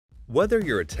Whether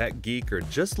you're a tech geek or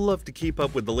just love to keep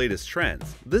up with the latest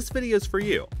trends, this video is for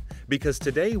you. Because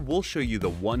today we'll show you the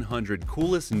 100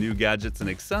 coolest new gadgets and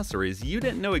accessories you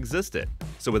didn't know existed.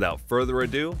 So without further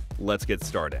ado, let's get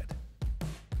started.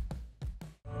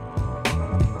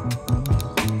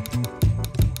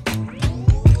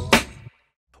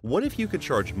 What if you could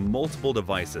charge multiple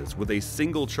devices with a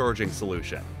single charging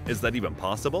solution? Is that even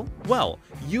possible? Well,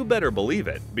 you better believe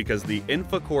it, because the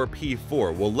InfoCore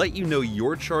P4 will let you know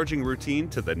your charging routine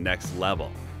to the next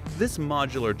level. This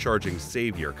modular charging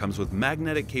savior comes with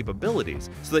magnetic capabilities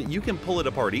so that you can pull it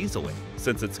apart easily.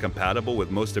 Since it's compatible with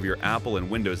most of your Apple and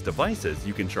Windows devices,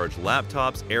 you can charge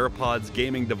laptops, AirPods,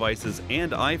 gaming devices,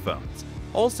 and iPhones.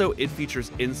 Also, it features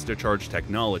InstaCharge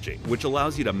technology, which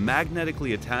allows you to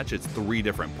magnetically attach its 3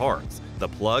 different parts: the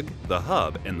plug, the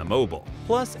hub, and the mobile.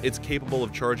 Plus, it's capable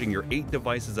of charging your 8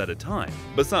 devices at a time.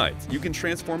 Besides, you can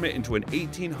transform it into an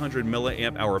 1800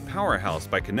 mAh powerhouse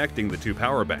by connecting the 2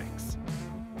 power banks.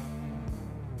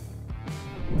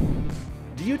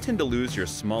 Do you tend to lose your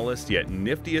smallest yet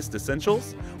niftiest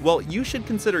essentials? Well, you should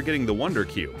consider getting the Wonder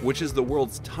Cube, which is the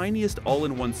world's tiniest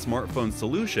all-in-one smartphone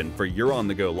solution for your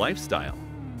on-the-go lifestyle.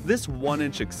 This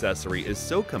 1-inch accessory is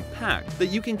so compact that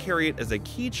you can carry it as a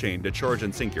keychain to charge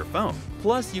and sync your phone.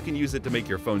 Plus, you can use it to make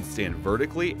your phone stand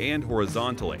vertically and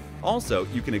horizontally. Also,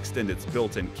 you can extend its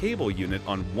built-in cable unit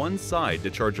on one side to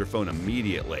charge your phone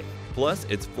immediately. Plus,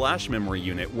 its flash memory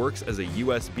unit works as a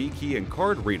USB key and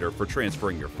card reader for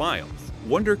transferring your files.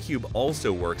 Wonder Cube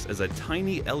also works as a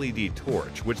tiny LED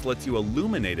torch, which lets you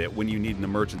illuminate it when you need an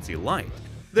emergency light.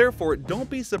 Therefore, don't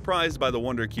be surprised by the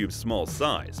Wonder Cube's small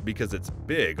size, because it's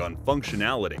big on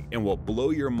functionality and will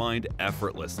blow your mind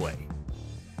effortlessly.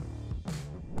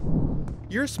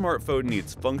 Your smartphone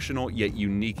needs functional yet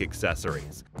unique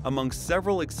accessories. Among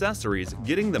several accessories,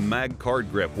 getting the Mag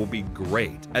Card Grip will be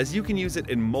great, as you can use it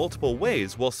in multiple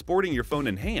ways while sporting your phone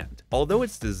in hand. Although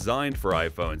it's designed for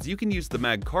iPhones, you can use the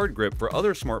Mag Card Grip for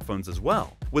other smartphones as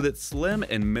well. With its slim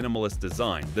and minimalist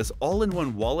design, this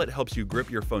all-in-one wallet helps you grip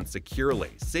your phone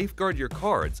securely, safeguard your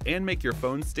cards, and make your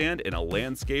phone stand in a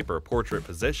landscape or portrait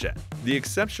position. The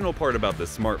exceptional part about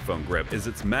this smartphone grip is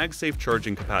its MagSafe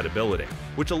charging compatibility,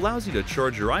 which allows you to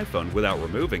charge your iPhone without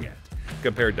removing it.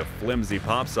 Compared to flimsy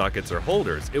pop sockets or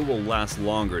holders, it will last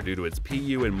longer due to its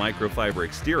PU and microfiber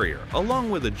exterior, along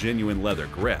with a genuine leather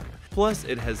grip. Plus,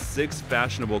 it has 6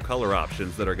 fashionable color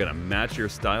options that are going to match your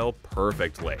style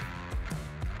perfectly.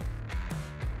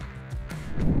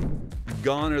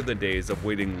 Gone are the days of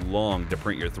waiting long to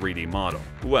print your 3D model.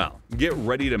 Well, get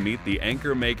ready to meet the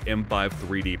AnkerMake M5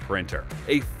 3D printer,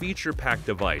 a feature-packed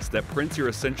device that prints your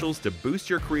essentials to boost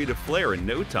your creative flair in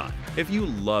no time. If you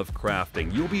love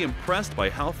crafting, you'll be impressed by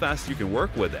how fast you can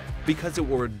work with it, because it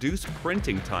will reduce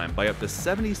printing time by up to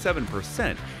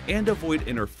 77% and avoid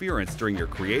interference during your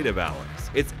creative hours.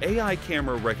 Its AI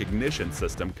camera recognition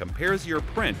system compares your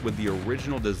print with the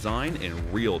original design in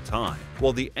real time,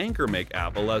 while the AnkerMake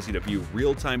app allows you to view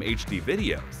real-time HD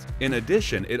videos. In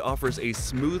addition, it offers a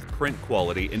smooth print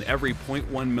quality in every 0.1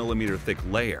 mm thick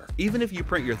layer, even if you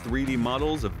print your 3D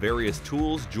models of various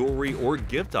tools, jewelry, or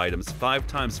gift items 5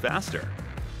 times faster.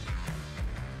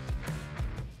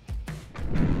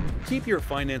 Keep your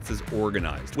finances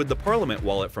organized with the Parliament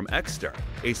Wallet from Exter,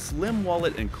 a slim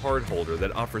wallet and card holder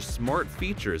that offers smart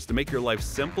features to make your life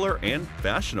simpler and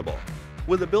fashionable.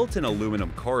 With a built-in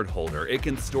aluminum card holder, it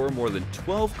can store more than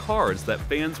 12 cards that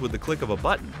fans with the click of a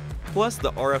button. Plus,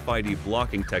 the RFID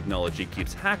blocking technology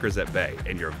keeps hackers at bay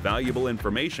and your valuable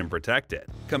information protected.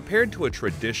 Compared to a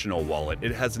traditional wallet,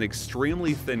 it has an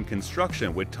extremely thin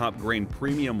construction with top-grain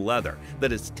premium leather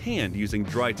that is tanned using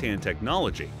dry tan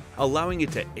technology, allowing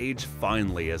it to age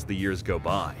finely as the years go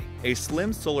by. A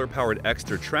slim solar-powered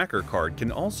Exter tracker card can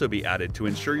also be added to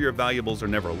ensure your valuables are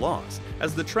never lost,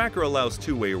 as the tracker allows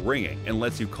 2-way ringing and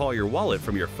lets you call your wallet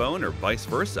from your phone or vice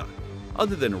versa.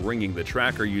 Other than ringing the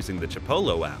tracker using the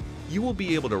Chipolo app, you will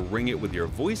be able to ring it with your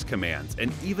voice commands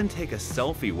and even take a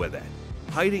selfie with it.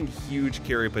 Hiding huge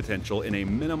carry potential in a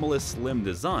minimalist slim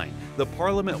design, the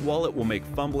Parliament Wallet will make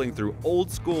fumbling through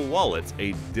old-school wallets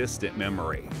a distant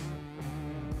memory.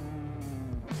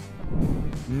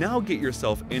 Now get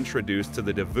yourself introduced to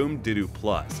the Divoom Didu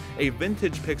Plus, a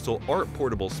vintage pixel art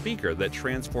portable speaker that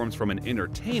transforms from an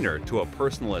entertainer to a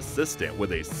personal assistant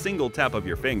with a single tap of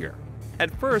your finger. At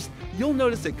first, you'll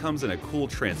notice it comes in a cool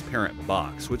transparent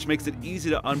box, which makes it easy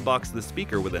to unbox the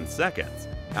speaker within seconds.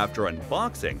 After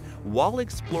unboxing, while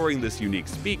exploring this unique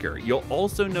speaker, you'll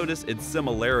also notice its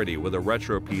similarity with a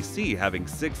retro PC having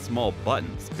 6 small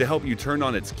buttons to help you turn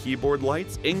on its keyboard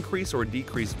lights, increase or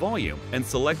decrease volume, and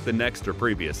select the next or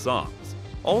previous songs.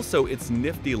 Also, its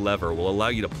nifty lever will allow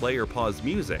you to play or pause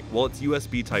music, while its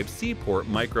USB Type-C port,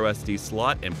 microSD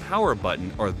slot, and power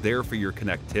button are there for your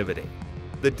connectivity.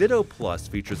 The Ditto Plus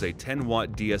features a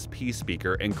 10-watt DSP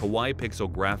speaker and Kawaii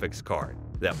Pixel graphics card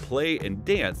that play and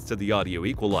dance to the audio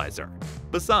equalizer.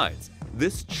 Besides,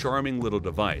 this charming little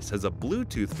device has a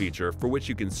Bluetooth feature for which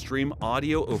you can stream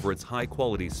audio over its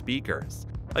high-quality speakers.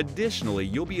 Additionally,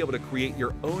 you'll be able to create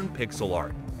your own pixel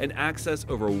art and access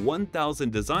over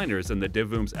 1,000 designers in the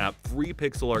Divooms app free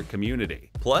pixel art community.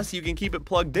 Plus, you can keep it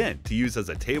plugged in to use as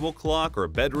a table clock or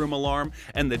bedroom alarm,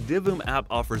 and the Divoom app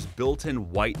offers built-in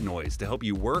white noise to help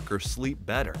you work or sleep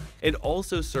better. It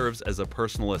also serves as a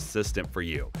personal assistant for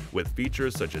you, with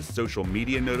features such as social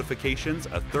media notifications,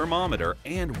 a thermometer,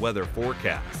 and weather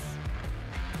forecasts.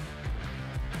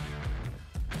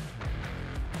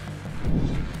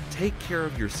 Take care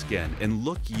of your skin and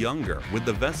look younger with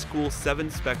the Vestcool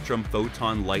 7-Spectrum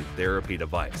Photon Light Therapy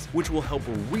device, which will help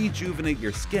rejuvenate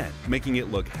your skin, making it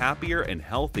look happier and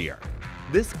healthier.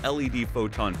 This LED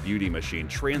photon beauty machine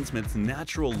transmits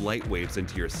natural light waves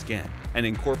into your skin and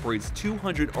incorporates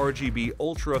 200 RGB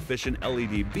ultra-efficient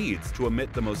LED beads to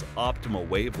emit the most optimal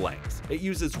wavelengths. It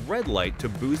uses red light to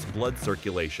boost blood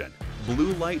circulation,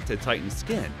 blue light to tighten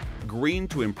skin, green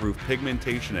to improve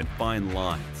pigmentation and fine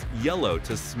lines, yellow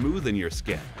to smoothen your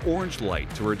skin, orange light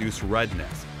to reduce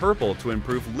redness, purple to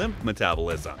improve lymph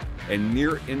metabolism, and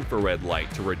near-infrared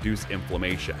light to reduce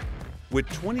inflammation. With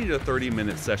 20 to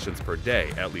 30-minute sessions per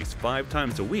day, at least 5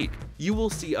 times a week, you will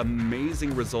see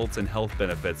amazing results and health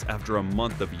benefits after a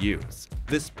month of use.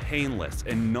 This painless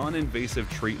and non-invasive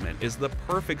treatment is the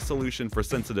perfect solution for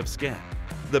sensitive skin.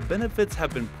 The benefits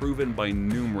have been proven by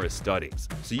numerous studies,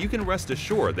 so you can rest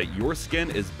assured that your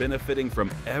skin is benefiting from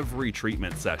every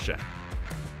treatment session.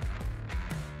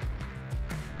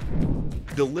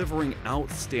 Delivering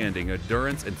outstanding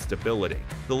endurance and stability,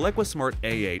 the LequiSmart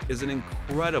A8 is an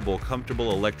incredible,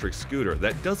 comfortable electric scooter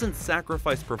that doesn't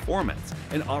sacrifice performance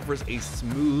and offers a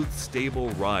smooth, stable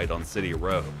ride on city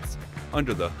roads.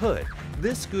 Under the hood,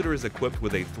 this scooter is equipped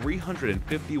with a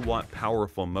 350-watt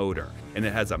powerful motor, and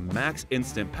it has a max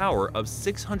instant power of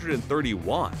 630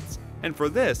 watts. And for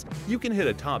this, you can hit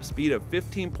a top speed of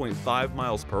 15.5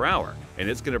 miles per hour, and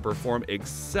it's going to perform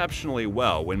exceptionally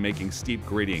well when making steep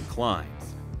gradient climbs.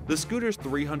 The scooter's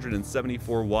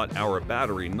 374-watt-hour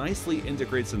battery nicely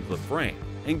integrates into the frame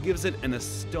and gives it an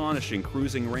astonishing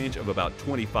cruising range of about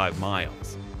 25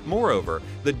 miles. Moreover,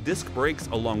 the disc brakes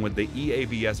along with the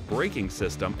EABS braking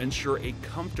system ensure a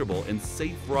comfortable and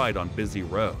safe ride on busy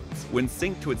roads. When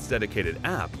synced to its dedicated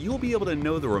app, you'll be able to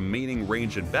know the remaining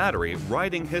range and battery,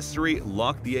 riding history,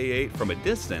 lock the A8 from a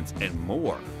distance, and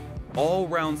more.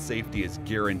 All-round safety is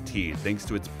guaranteed thanks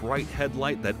to its bright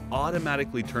headlight that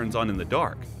automatically turns on in the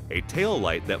dark, a tail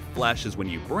light that flashes when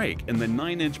you brake, and the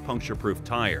 9-inch puncture-proof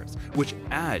tires, which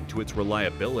add to its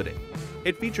reliability.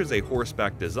 It features a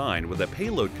horseback design with a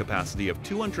payload capacity of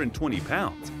 220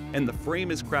 pounds, and the frame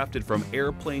is crafted from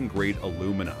airplane-grade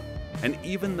aluminum. And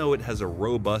even though it has a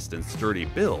robust and sturdy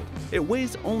build, it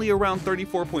weighs only around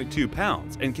 34.2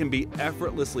 pounds and can be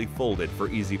effortlessly folded for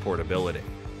easy portability.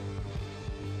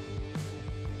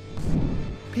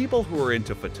 People who are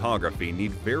into photography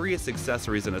need various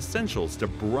accessories and essentials to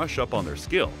brush up on their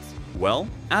skills. Well,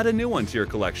 add a new one to your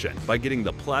collection by getting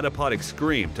the Platypod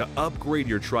Extreme to upgrade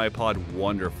your tripod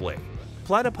wonderfully.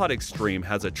 Platypod Extreme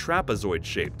has a trapezoid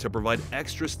shape to provide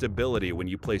extra stability when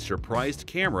you place your prized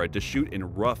camera to shoot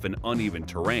in rough and uneven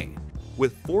terrain.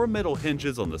 With 4 metal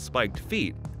hinges on the spiked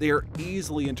feet, they are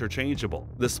easily interchangeable.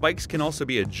 The spikes can also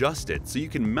be adjusted so you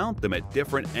can mount them at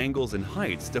different angles and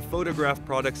heights to photograph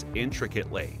products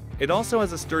intricately. It also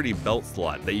has a sturdy belt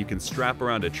slot that you can strap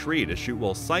around a tree to shoot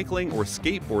while cycling or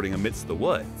skateboarding amidst the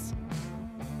woods.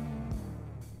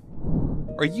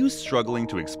 Are you struggling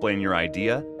to explain your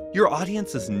idea? Your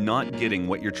audience is not getting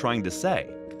what you're trying to say.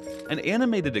 An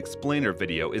animated explainer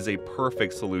video is a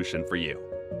perfect solution for you.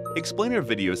 Explainer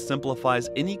video simplifies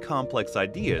any complex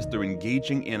ideas through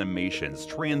engaging animations,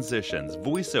 transitions,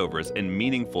 voiceovers, and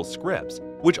meaningful scripts,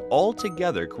 which all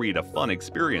together create a fun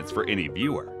experience for any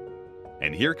viewer.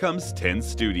 And here comes 10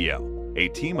 Studio, a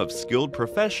team of skilled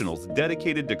professionals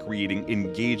dedicated to creating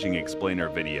engaging explainer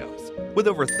videos. With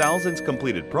over thousands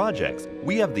completed projects,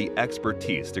 we have the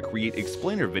expertise to create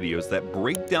explainer videos that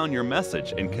break down your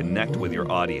message and connect with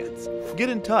your audience. Get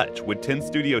in touch with 10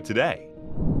 Studio today.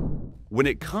 When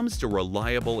it comes to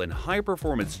reliable and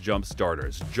high-performance jump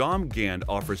starters, Jom Gand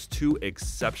offers 2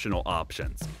 exceptional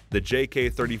options, the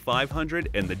JK3500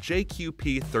 and the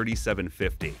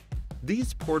JQP3750.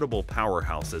 These portable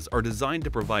powerhouses are designed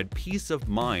to provide peace of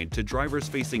mind to drivers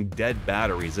facing dead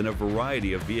batteries in a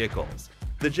variety of vehicles.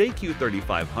 The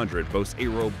JQ3500 boasts a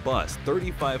robust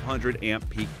 3500 amp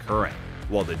peak current,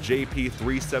 while the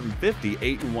JP3750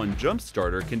 8-in-1 jump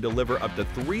starter can deliver up to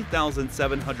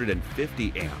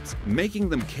 3,750 amps, making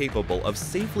them capable of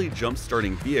safely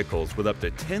jump-starting vehicles with up to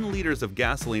 10 liters of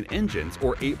gasoline engines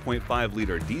or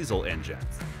 8.5-liter diesel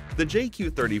engines. The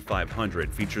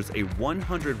JQ3500 features a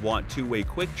 100-watt two-way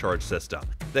quick charge system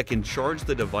that can charge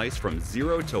the device from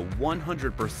 0 to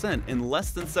 100% in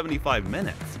less than 75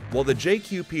 minutes, while the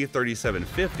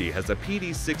JQP3750 has a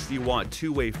PD60-watt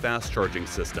two-way fast charging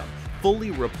system,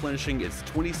 fully replenishing its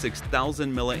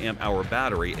 26,000 mAh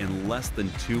battery in less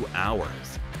than 2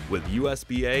 hours. With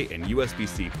USB-A and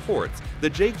USB-C ports, the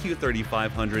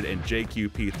JQ3500 and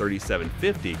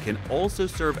JQP3750 can also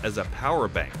serve as a power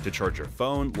bank to charge your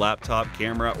phone, laptop,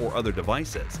 camera, or other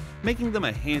devices, making them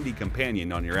a handy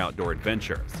companion on your outdoor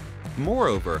adventures.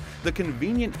 Moreover, the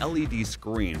convenient LED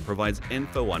screen provides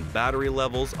info on battery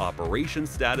levels, operation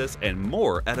status, and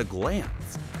more at a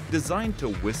glance. Designed to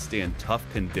withstand tough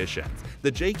conditions,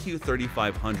 the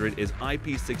JQ3500 is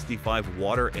IP65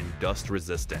 water and dust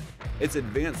resistant. Its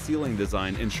advanced sealing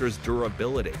design ensures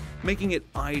durability, making it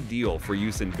ideal for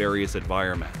use in various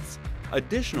environments.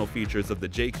 Additional features of the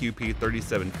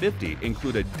JQP3750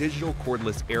 include a digital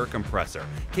cordless air compressor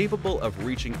capable of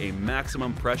reaching a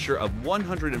maximum pressure of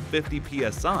 150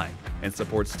 psi and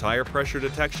supports tire pressure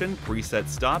detection, preset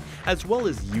stop, as well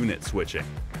as unit switching.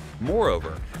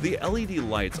 Moreover, the LED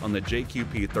lights on the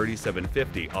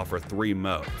JQP3750 offer 3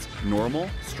 modes: normal,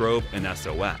 strobe, and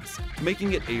SOS,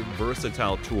 making it a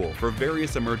versatile tool for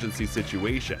various emergency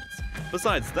situations.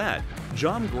 Besides that,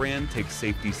 John Grand takes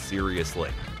safety seriously,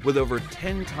 with over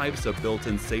 10 types of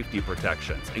built-in safety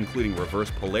protections, including reverse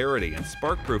polarity and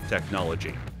spark-proof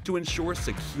technology, to ensure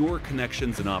secure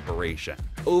connections and operation.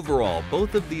 Overall,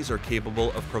 both of these are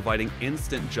capable of providing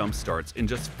instant jump starts in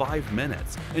just 5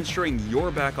 minutes, ensuring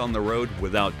you're back on the road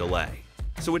without delay.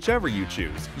 So whichever you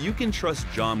choose, you can trust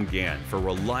John Grand for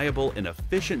reliable and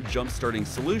efficient jump-starting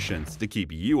solutions to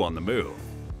keep you on the move.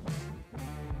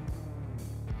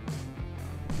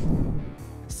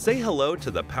 Say hello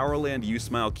to the Powerland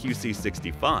USmile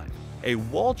QC65, a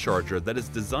wall charger that is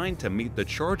designed to meet the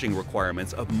charging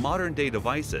requirements of modern-day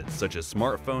devices such as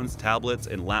smartphones, tablets,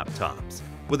 and laptops.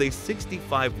 With a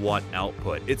 65-watt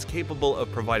output, it's capable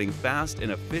of providing fast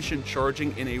and efficient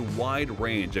charging in a wide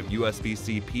range of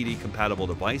USB-C PD-compatible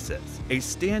devices. A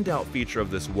standout feature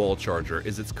of this wall charger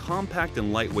is its compact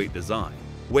and lightweight design.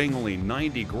 Weighing only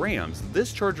 90 grams,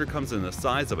 this charger comes in the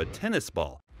size of a tennis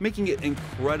ball, making it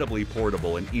incredibly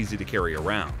portable and easy to carry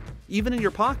around, even in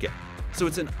your pocket. So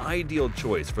it's an ideal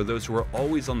choice for those who are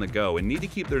always on the go and need to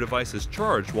keep their devices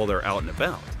charged while they're out and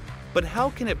about. But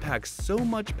how can it pack so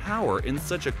much power in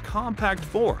such a compact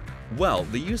form? Well,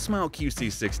 the USmile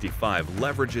QC65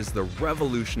 leverages the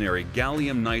revolutionary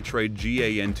gallium nitride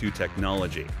GaN2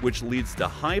 technology, which leads to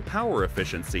high power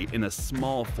efficiency in a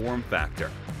small form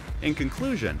factor. In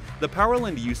conclusion, the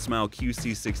Powerland USmile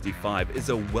QC65 is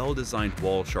a well-designed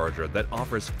wall charger that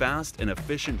offers fast and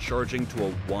efficient charging to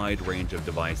a wide range of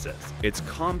devices. Its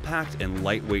compact and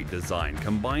lightweight design,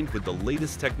 combined with the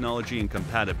latest technology and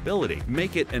compatibility,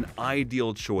 make it an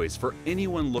ideal choice for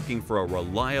anyone looking for a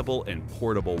reliable and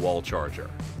portable wall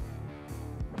charger.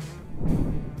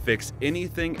 Fix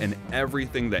anything and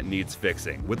everything that needs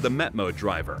fixing with the Metmo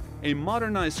driver, a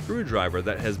modernized screwdriver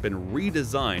that has been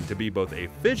redesigned to be both a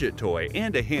fidget toy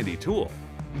and a handy tool.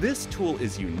 This tool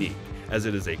is unique, as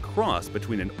it is a cross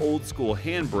between an old-school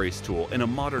hand brace tool and a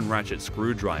modern ratchet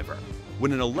screwdriver.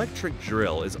 When an electric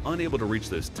drill is unable to reach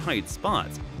those tight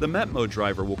spots, the Metmo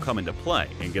driver will come into play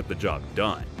and get the job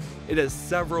done. It has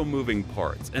several moving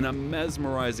parts and a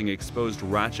mesmerizing exposed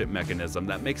ratchet mechanism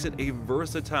that makes it a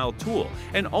versatile tool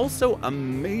and also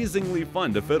amazingly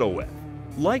fun to fiddle with.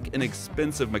 Like an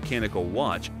expensive mechanical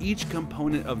watch, each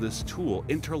component of this tool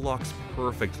interlocks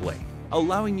perfectly,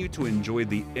 allowing you to enjoy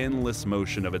the endless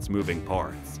motion of its moving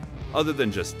parts. Other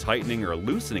than just tightening or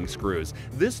loosening screws,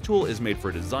 this tool is made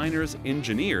for designers,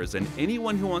 engineers, and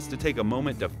anyone who wants to take a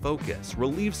moment to focus,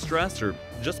 relieve stress, or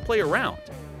just play around.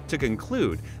 To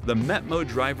conclude, the Metmo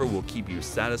driver will keep you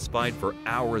satisfied for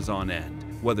hours on end,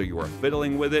 whether you are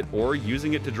fiddling with it or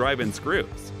using it to drive in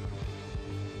screws.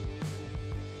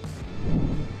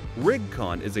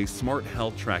 RigCon is a smart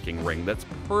health tracking ring that's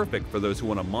perfect for those who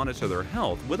want to monitor their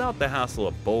health without the hassle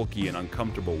of bulky and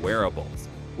uncomfortable wearables.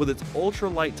 With its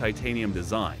ultralight titanium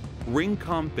design,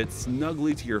 RingCom fits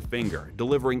snugly to your finger,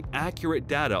 delivering accurate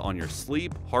data on your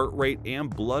sleep, heart rate,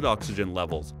 and blood oxygen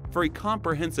levels for a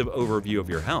comprehensive overview of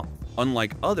your health.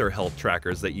 Unlike other health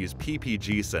trackers that use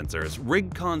PPG sensors,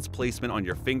 RigCon's placement on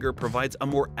your finger provides a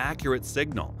more accurate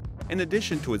signal, In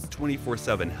addition to its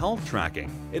 24/7 health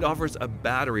tracking, it offers a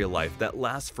battery life that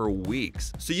lasts for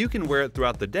weeks, so you can wear it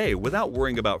throughout the day without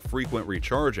worrying about frequent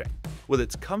recharging. With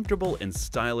its comfortable and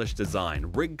stylish design,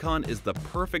 RigCon is the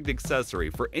perfect accessory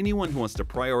for anyone who wants to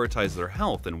prioritize their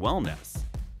health and wellness.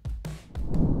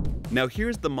 Now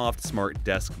here's the Moft Smart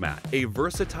Desk Mat, a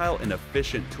versatile and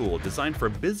efficient tool designed for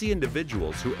busy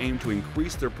individuals who aim to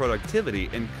increase their productivity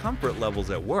and comfort levels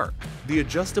at work. The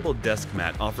adjustable desk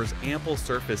mat offers ample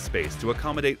surface space to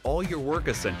accommodate all your work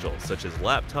essentials such as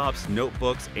laptops,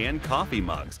 notebooks, and coffee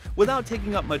mugs without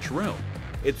taking up much room.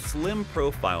 Its slim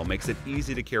profile makes it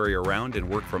easy to carry around and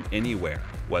work from anywhere,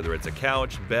 whether it's a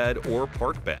couch, bed, or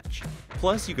park bench.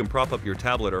 Plus, you can prop up your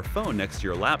tablet or phone next to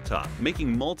your laptop,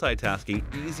 making multitasking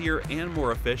easier and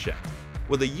more efficient.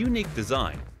 With a unique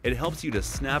design, it helps you to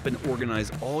snap and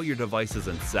organize all your devices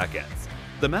in seconds.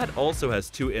 The mat also has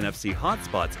 2 NFC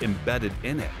hotspots embedded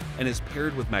in it and is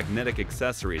paired with magnetic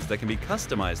accessories that can be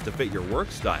customized to fit your work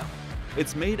style.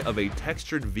 It's made of a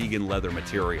textured vegan leather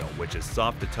material, which is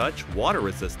soft to touch,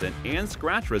 water-resistant, and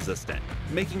scratch-resistant,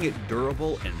 making it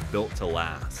durable and built to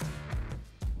last.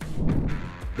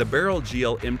 The Barrel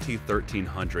GL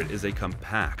MT1300 is a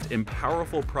compact and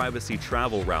powerful privacy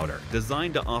travel router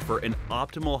designed to offer an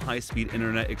optimal high-speed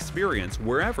internet experience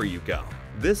wherever you go.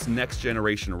 This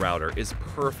next-generation router is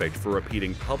perfect for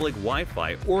repeating public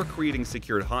Wi-Fi or creating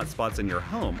secured hotspots in your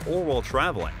home or while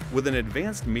traveling. With an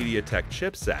advanced MediaTek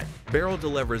chipset, Barrel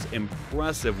delivers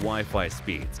impressive Wi-Fi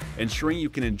speeds, ensuring you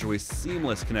can enjoy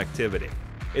seamless connectivity.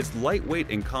 Its lightweight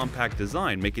and compact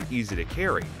design make it easy to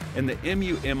carry, and the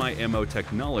MU-MIMO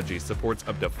technology supports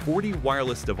up to 40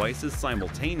 wireless devices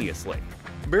simultaneously.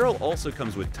 Barrel also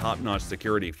comes with top-notch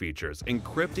security features,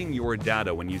 encrypting your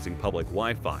data when using public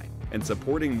Wi-Fi, and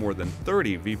supporting more than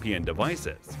 30 VPN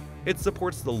devices. It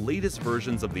supports the latest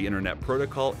versions of the Internet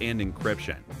Protocol and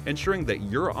encryption, ensuring that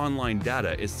your online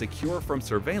data is secure from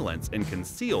surveillance and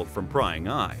concealed from prying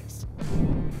eyes.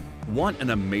 Want an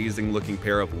amazing-looking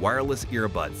pair of wireless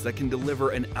earbuds that can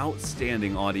deliver an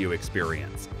outstanding audio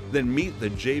experience? Then meet the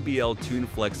JBL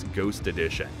TuneFlex Ghost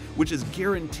Edition, which is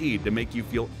guaranteed to make you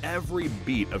feel every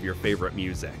beat of your favorite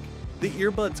music. The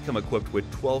earbuds come equipped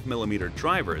with 12mm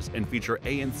drivers and feature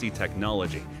ANC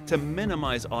technology to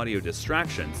minimize audio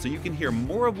distractions so you can hear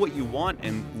more of what you want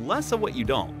and less of what you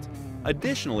don't.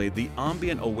 Additionally, the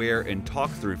ambient aware and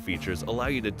talk-through features allow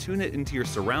you to tune it into your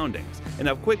surroundings and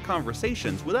have quick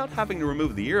conversations without having to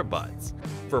remove the earbuds.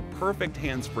 For perfect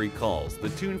hands-free calls, the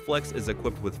TuneFlex is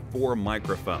equipped with 4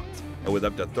 microphones, and with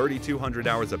up to 3,200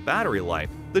 hours of battery life,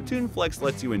 the TuneFlex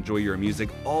lets you enjoy your music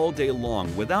all day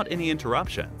long without any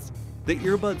interruptions. The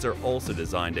earbuds are also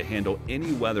designed to handle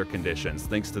any weather conditions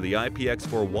thanks to the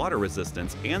IPX4 water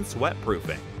resistance and sweat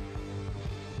proofing.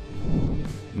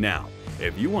 Now,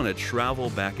 if you want to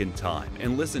travel back in time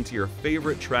and listen to your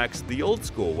favorite tracks the old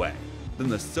school way, then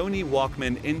the Sony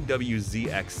Walkman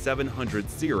NWZX700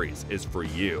 series is for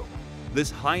you. This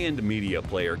high-end media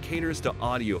player caters to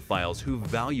audiophiles who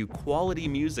value quality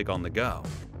music on the go.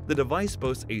 The device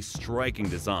boasts a striking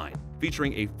design,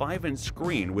 featuring a 5-inch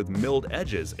screen with milled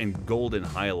edges and golden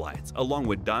highlights, along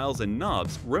with dials and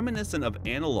knobs reminiscent of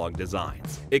analog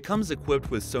designs. It comes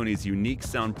equipped with Sony's unique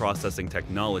sound processing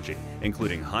technology,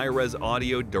 including high-res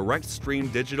audio, direct stream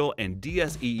digital, and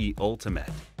DSEE Ultimate.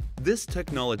 This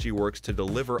technology works to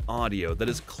deliver audio that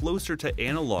is closer to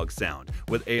analog sound,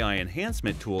 with AI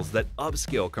enhancement tools that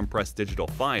upscale compressed digital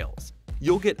files.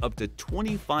 You'll get up to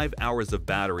 25 hours of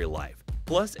battery life.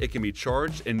 Plus, it can be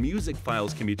charged and music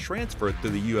files can be transferred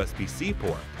through the USB-C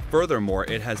port. Furthermore,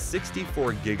 it has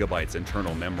 64 GB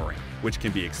internal memory, which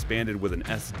can be expanded with an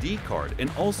SD card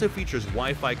and also features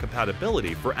Wi-Fi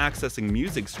compatibility for accessing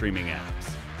music streaming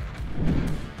apps.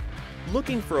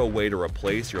 Looking for a way to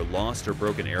replace your lost or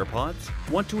broken AirPods?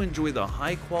 Want to enjoy the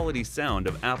high-quality sound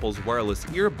of Apple's wireless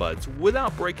earbuds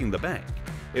without breaking the bank?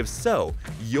 If so,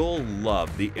 you'll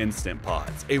love the Instant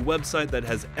Pods, a website that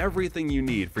has everything you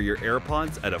need for your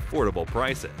AirPods at affordable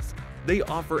prices. They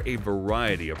offer a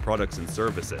variety of products and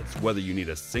services, whether you need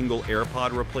a single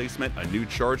AirPod replacement, a new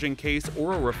charging case,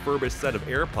 or a refurbished set of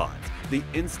AirPods. The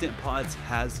Instant Pods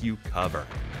has you covered.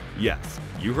 Yes,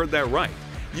 you heard that right.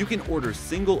 You can order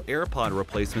single AirPod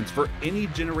replacements for any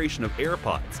generation of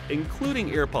AirPods, including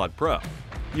AirPod Pro.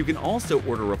 You can also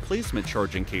order replacement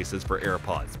charging cases for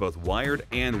AirPods, both wired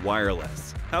and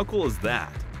wireless. How cool is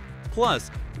that? Plus,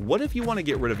 what if you want to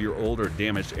get rid of your old or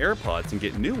damaged AirPods and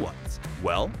get new ones?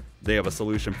 Well, they have a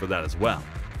solution for that as well.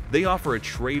 They offer a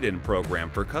trade-in program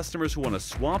for customers who want to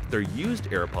swap their used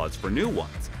AirPods for new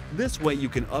ones. This way you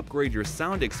can upgrade your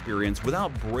sound experience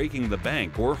without breaking the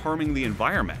bank or harming the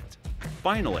environment.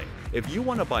 Finally, if you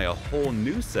want to buy a whole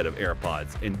new set of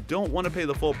AirPods and don't want to pay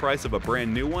the full price of a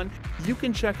brand new one, you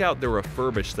can check out the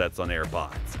refurbished sets on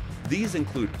AirPods. These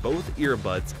include both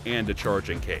earbuds and a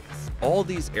charging case. All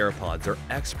these AirPods are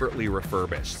expertly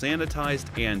refurbished, sanitized,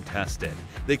 and tested.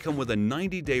 They come with a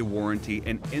 90-day warranty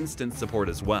and instant support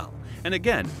as well. And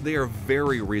again, they are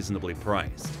very reasonably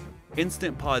priced.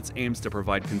 Instant Pods aims to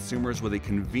provide consumers with a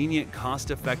convenient,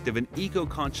 cost-effective, and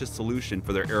eco-conscious solution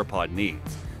for their AirPod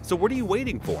needs. So what are you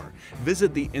waiting for?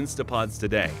 Visit the Instapods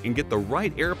today and get the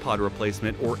right AirPod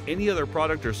replacement or any other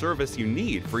product or service you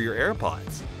need for your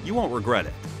AirPods. You won't regret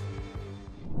it.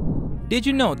 Did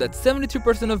you know that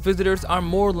 72% of visitors are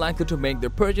more likely to make their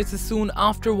purchases soon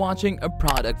after watching a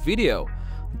product video?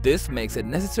 This makes it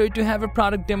necessary to have a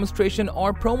product demonstration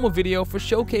or promo video for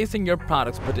showcasing your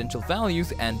product's potential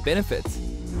values and benefits.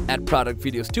 At Product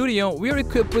Video Studio, we are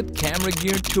equipped with camera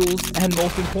gear, tools, and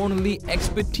most importantly,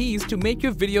 expertise to make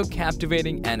your video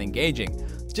captivating and engaging.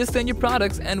 Just send your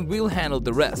products and we'll handle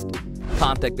the rest.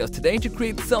 Contact us today to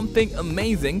create something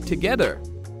amazing together.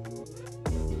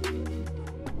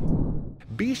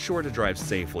 Be sure to drive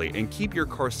safely and keep your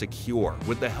car secure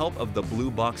with the help of the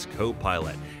Blue Box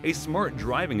Co-Pilot, a smart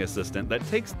driving assistant that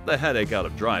takes the headache out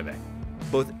of driving.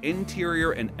 Both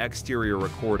interior and exterior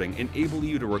recording enable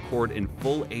you to record in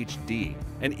full HD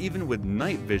and even with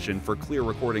night vision for clear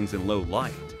recordings in low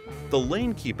light. The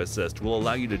Lane Keep Assist will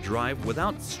allow you to drive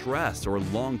without stress or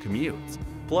long commutes.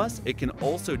 Plus, it can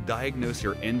also diagnose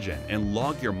your engine and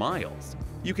log your miles.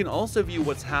 You can also view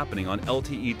what's happening on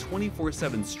LTE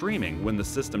 24/7 streaming when the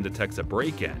system detects a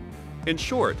break-in. In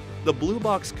short, the Blue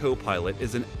Box Co-Pilot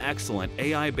is an excellent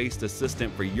AI-based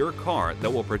assistant for your car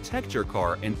that will protect your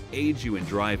car and aid you in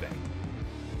driving.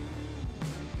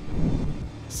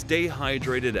 Stay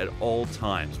hydrated at all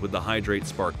times with the Hydrate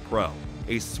Spark Pro,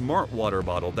 a smart water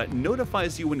bottle that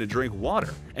notifies you when to drink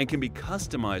water and can be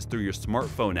customized through your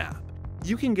smartphone app.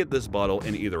 You can get this bottle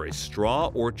in either a straw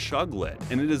or chug lid,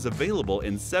 and it is available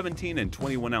in 17 and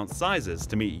 21-ounce sizes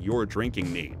to meet your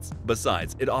drinking needs.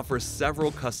 Besides, it offers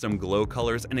several custom glow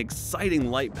colors and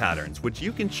exciting light patterns, which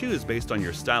you can choose based on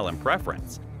your style and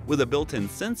preference. With a built-in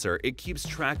sensor, it keeps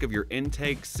track of your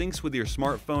intake, syncs with your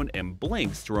smartphone, and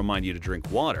blinks to remind you to drink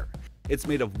water. It's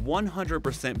made of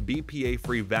 100%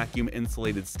 BPA-free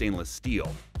vacuum-insulated stainless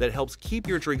steel that helps keep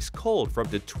your drinks cold for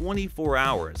up to 24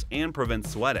 hours and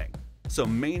prevents sweating. So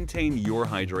maintain your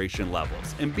hydration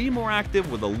levels and be more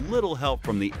active with a little help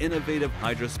from the innovative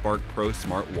HydraSpark Pro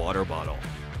Smart Water Bottle.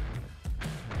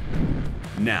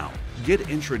 Now, get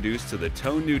introduced to the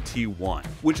Tonu T1,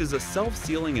 which is a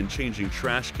self-sealing and changing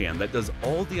trash can that does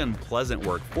all the unpleasant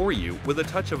work for you with a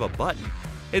touch of a button.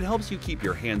 It helps you keep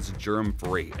your hands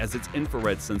germ-free as its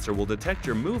infrared sensor will detect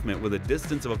your movement with a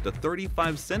distance of up to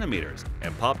 35 centimeters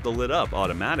and pop the lid up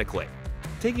automatically.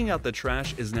 Taking out the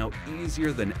trash is now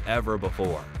easier than ever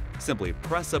before. Simply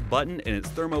press a button and its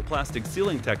thermoplastic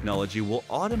sealing technology will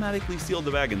automatically seal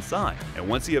the bag inside. And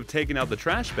once you have taken out the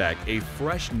trash bag, a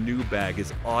fresh new bag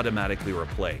is automatically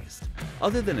replaced.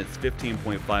 Other than its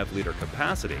 15.5-liter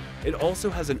capacity, it also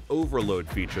has an overload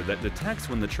feature that detects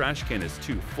when the trash can is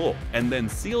too full and then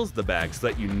seals the bag so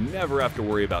that you never have to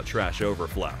worry about trash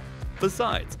overflow.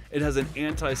 Besides, it has an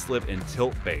anti-slip and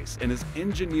tilt base and is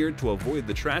engineered to avoid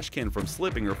the trash can from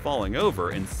slipping or falling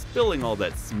over and spilling all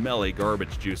that smelly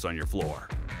garbage juice on your floor.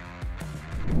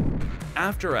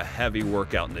 After a heavy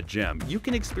workout in the gym, you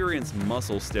can experience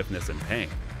muscle stiffness and pain.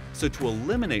 So to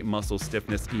eliminate muscle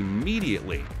stiffness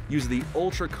immediately, use the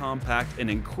ultra-compact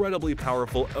and incredibly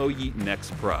powerful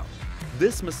Next Pro.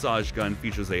 This massage gun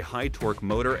features a high-torque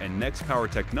motor and Next Power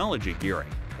technology gearing,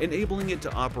 enabling it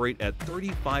to operate at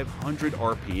 3,500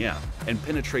 RPM and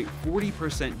penetrate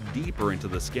 40% deeper into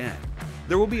the skin.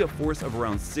 There will be a force of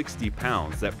around 60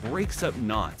 pounds that breaks up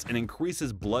knots and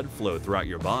increases blood flow throughout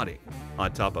your body.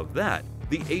 On top of that,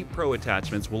 the 8 Pro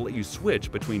attachments will let you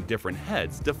switch between different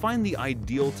heads to find the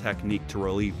ideal technique to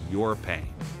relieve your pain.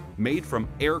 Made from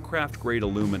aircraft-grade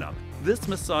aluminum, this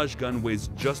massage gun weighs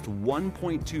just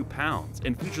 1.2 pounds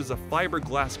and features a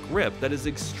fiberglass grip that is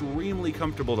extremely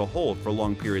comfortable to hold for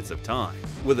long periods of time.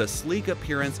 With a sleek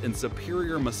appearance and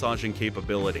superior massaging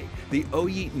capability, the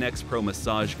Next Pro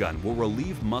massage gun will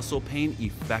relieve muscle pain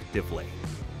effectively.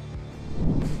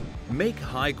 Make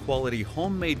high-quality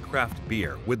homemade craft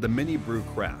beer with the Mini Brew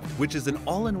Craft, which is an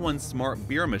all-in-one smart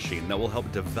beer machine that will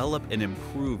help develop and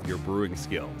improve your brewing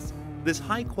skills. This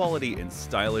high-quality and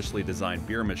stylishly designed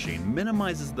beer machine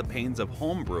minimizes the pains of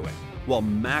home brewing while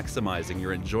maximizing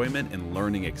your enjoyment and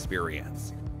learning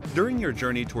experience. During your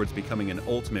journey towards becoming an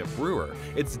ultimate brewer,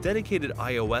 its dedicated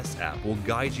iOS app will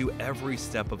guide you every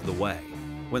step of the way.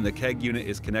 When the keg unit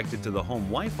is connected to the home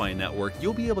Wi-Fi network,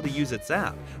 you'll be able to use its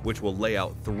app, which will lay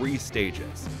out 3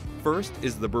 stages. First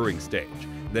is the brewing stage,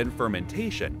 then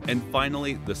fermentation, and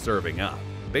finally the serving up.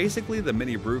 Basically, the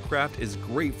mini brewcraft is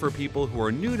great for people who are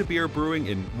new to beer brewing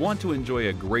and want to enjoy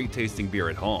a great tasting beer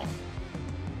at home.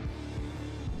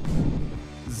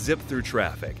 Zip through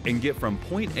traffic and get from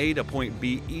point A to point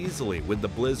B easily with the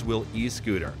BlizzWheel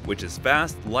e-scooter, which is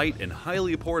fast, light, and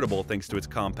highly portable thanks to its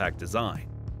compact design.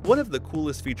 One of the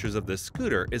coolest features of this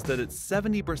scooter is that it's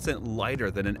 70% lighter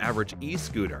than an average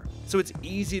e-scooter, so it's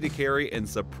easy to carry and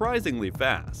surprisingly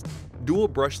fast. Dual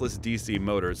brushless DC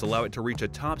motors allow it to reach a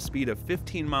top speed of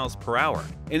 15 miles per hour,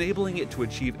 enabling it to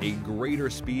achieve a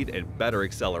greater speed and better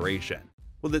acceleration.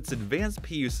 With its advanced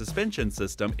PU suspension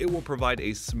system, it will provide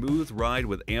a smooth ride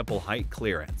with ample height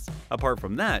clearance. Apart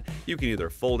from that, you can either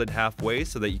fold it halfway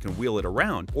so that you can wheel it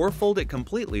around, or fold it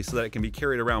completely so that it can be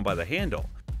carried around by the handle.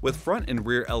 With front and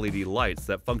rear LED lights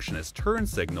that function as turn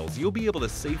signals, you'll be able to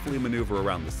safely maneuver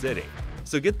around the city.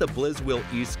 So get the BlizzWheel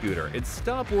e-scooter and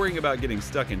stop worrying about getting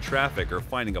stuck in traffic or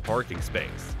finding a parking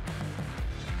space.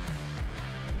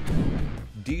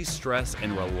 De-stress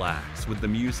and relax with the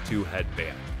Muse 2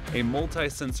 headband, a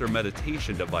multi-sensor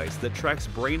meditation device that tracks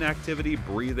brain activity,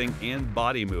 breathing, and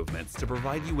body movements to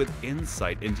provide you with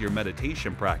insight into your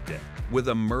meditation practice. With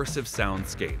immersive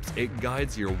soundscapes, it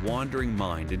guides your wandering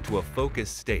mind into a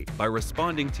focused state by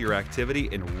responding to your activity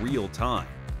in real time.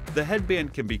 The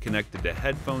headband can be connected to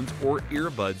headphones or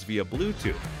earbuds via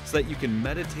Bluetooth so that you can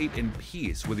meditate in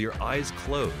peace with your eyes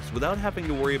closed without having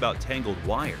to worry about tangled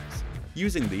wires.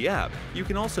 Using the app, you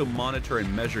can also monitor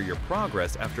and measure your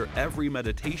progress after every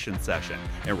meditation session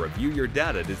and review your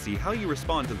data to see how you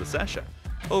respond to the session.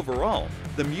 Overall,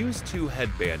 the Muse 2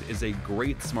 headband is a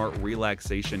great smart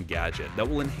relaxation gadget that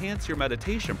will enhance your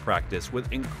meditation practice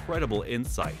with incredible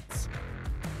insights.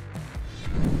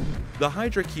 The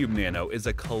HydraCube Nano is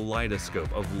a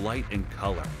kaleidoscope of light and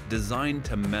color, designed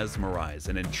to mesmerize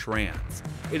and entrance.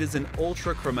 It is an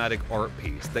ultra-chromatic art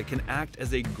piece that can act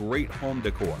as a great home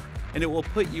decor, and it will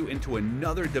put you into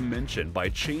another dimension by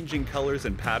changing colors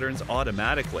and patterns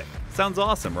automatically. Sounds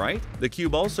awesome, right? The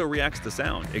cube also reacts to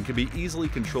sound and can be easily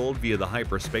controlled via the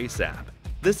Hyperspace app.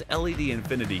 This LED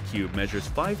Infinity Cube measures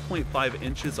 5.5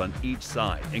 inches on each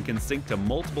side and can sync to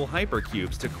multiple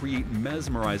hypercubes to create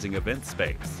mesmerizing event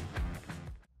space.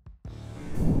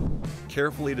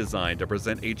 Carefully designed to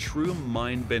present a true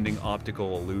mind-bending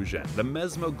optical illusion, the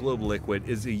Mesmo Globe Liquid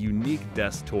is a unique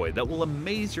desk toy that will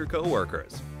amaze your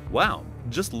coworkers. Wow,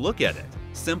 just look at it!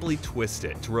 Simply twist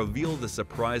it to reveal the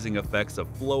surprising effects of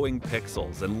flowing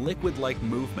pixels and liquid-like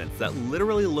movements that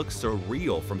literally look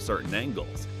surreal from certain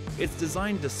angles. It's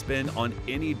designed to spin on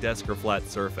any desk or flat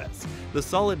surface. The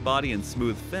solid body and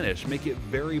smooth finish make it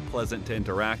very pleasant to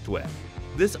interact with.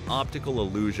 This optical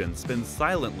illusion spins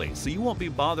silently, so you won't be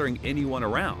bothering anyone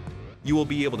around. You will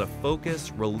be able to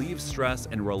focus, relieve stress,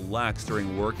 and relax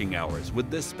during working hours with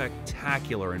this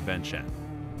spectacular invention.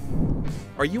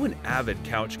 Are you an avid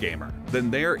couch gamer?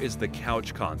 Then there is the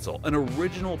Couch Console, an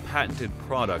original patented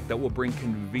product that will bring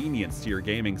convenience to your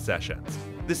gaming sessions.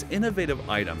 This innovative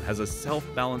item has a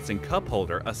self-balancing cup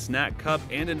holder, a snack cup,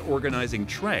 and an organizing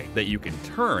tray that you can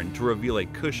turn to reveal a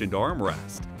cushioned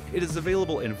armrest. It is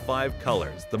available in 5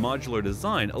 colors. The modular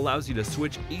design allows you to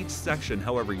switch each section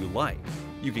however you like.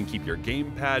 You can keep your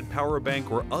gamepad, power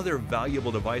bank, or other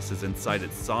valuable devices inside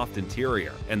its soft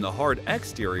interior, and the hard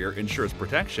exterior ensures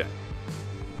protection.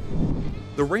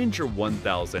 The Ranger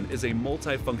 1000 is a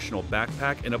multifunctional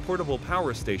backpack and a portable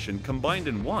power station combined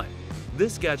in one.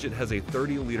 This gadget has a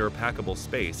 30-liter packable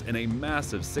space and a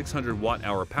massive 600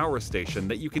 watt-hour power station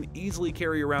that you can easily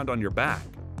carry around on your back.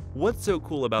 What's so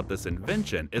cool about this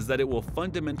invention is that it will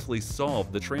fundamentally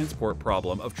solve the transport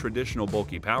problem of traditional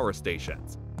bulky power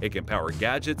stations. It can power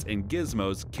gadgets and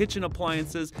gizmos, kitchen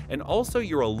appliances, and also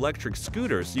your electric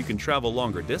scooters so you can travel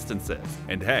longer distances.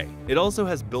 And hey, it also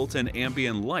has built-in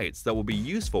ambient lights that will be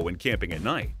useful when camping at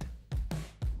night.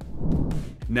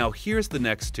 Now here's the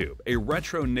next tube, a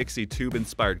retro Nixie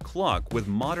tube-inspired clock with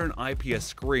modern IPS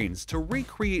screens to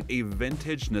recreate a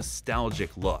vintage,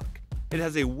 nostalgic look. It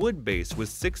has a wood base with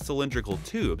 6 cylindrical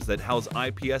tubes that house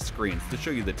IPS screens to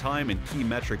show you the time and key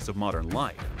metrics of modern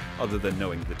life. Other than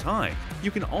knowing the time, you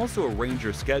can also arrange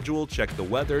your schedule, check the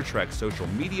weather, track social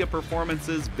media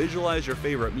performances, visualize your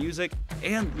favorite music,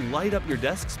 and light up your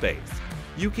desk space.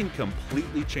 You can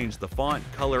completely change the font,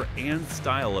 color, and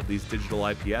style of these digital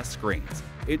IPS screens.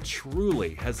 It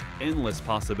truly has endless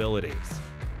possibilities.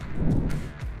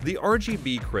 The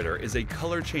RGB Critter is a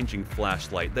color-changing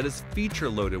flashlight that is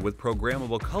feature-loaded with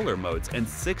programmable color modes and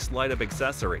 6 light-up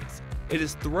accessories. It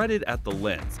is threaded at the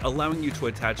lens, allowing you to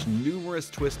attach numerous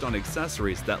twist-on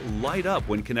accessories that light up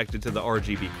when connected to the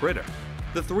RGB critter.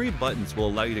 The 3 buttons will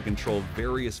allow you to control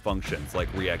various functions like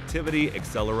reactivity,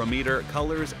 accelerometer,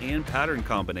 colors, and pattern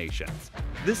combinations.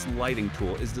 This lighting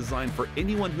tool is designed for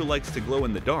anyone who likes to glow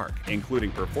in the dark,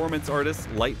 including performance artists,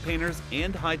 light painters,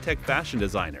 and high-tech fashion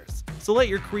designers. So let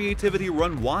your creativity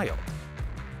run wild.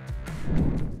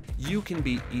 You can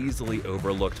be easily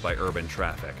overlooked by urban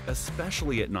traffic,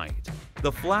 especially at night.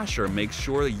 The flasher makes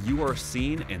sure you are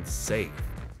seen and safe.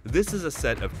 This is a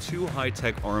set of 2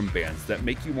 high-tech armbands that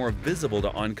make you more visible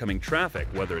to oncoming traffic,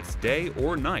 whether it's day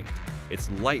or night. It's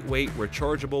lightweight,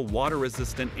 rechargeable,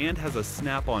 water-resistant, and has a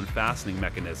snap-on fastening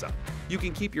mechanism. You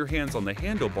can keep your hands on the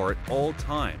handlebar at all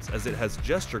times, as it has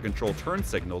gesture control turn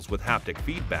signals with haptic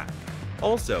feedback.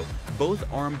 Also, both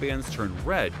armbands turn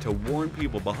red to warn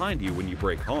people behind you when you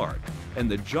brake hard,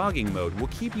 and the jogging mode will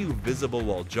keep you visible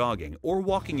while jogging or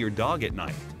walking your dog at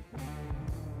night.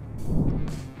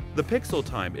 The Pixel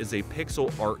Time is a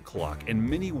pixel art clock and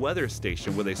mini weather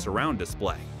station with a surround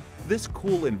display. This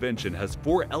cool invention has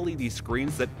 4 LED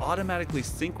screens that automatically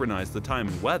synchronize the time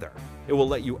and weather. It will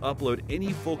let you upload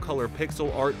any full-color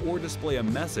pixel art or display a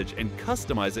message and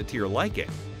customize it to your liking.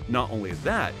 Not only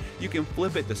that, you can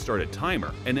flip it to start a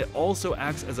timer, and it also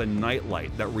acts as a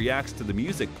nightlight that reacts to the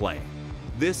music playing.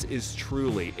 This is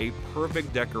truly a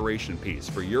perfect decoration piece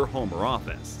for your home or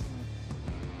office.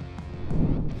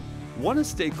 Want to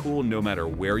stay cool no matter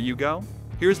where you go?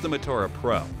 Here's the Matara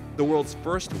Pro, the world's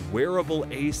first wearable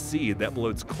AC that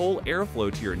blows cold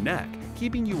airflow to your neck,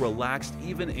 keeping you relaxed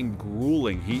even in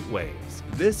grueling heat waves.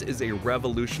 This is a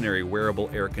revolutionary wearable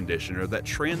air conditioner that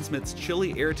transmits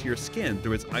chilly air to your skin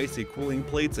through its icy cooling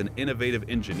plates and innovative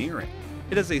engineering.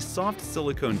 It has a soft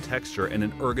silicone texture and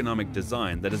an ergonomic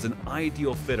design that is an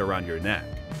ideal fit around your neck.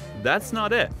 That's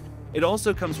not it. It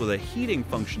also comes with a heating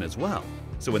function as well.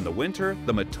 So in the winter,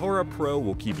 the Matara Pro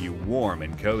will keep you warm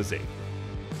and cozy.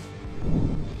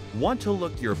 Want to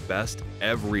look your best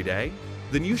every day?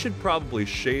 Then you should probably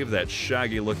shave that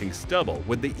shaggy-looking stubble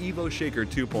with the Evo Shaker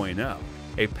 2.0,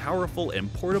 a powerful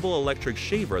and portable electric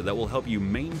shaver that will help you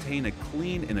maintain a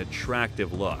clean and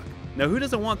attractive look. Now who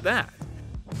doesn't want that?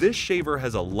 This shaver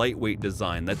has a lightweight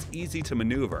design that's easy to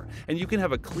maneuver, and you can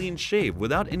have a clean shave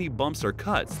without any bumps or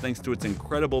cuts thanks to its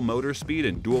incredible motor speed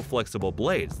and dual flexible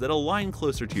blades that align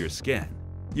closer to your skin.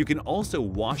 You can also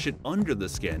wash it under the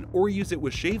skin or use it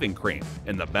with shaving cream,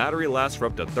 and the battery lasts for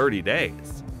up to 30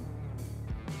 days.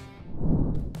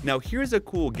 Now here's a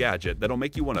cool gadget that'll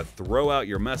make you want to throw out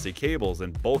your messy cables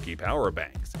and bulky power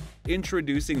banks.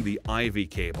 Introducing the Ivy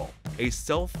Cable, a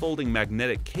self-folding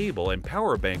magnetic cable and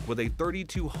power bank with a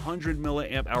 3200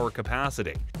 mAh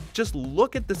capacity. Just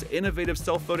look at this innovative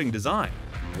self-folding design.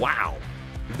 Wow!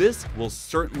 This will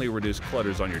certainly reduce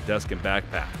clutters on your desk and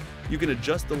backpack. You can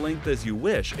adjust the length as you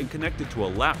wish and connect it to a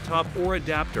laptop or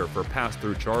adapter for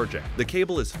pass-through charging. The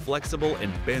cable is flexible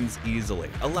and bends easily,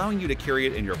 allowing you to carry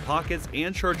it in your pockets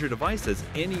and charge your devices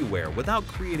anywhere without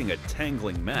creating a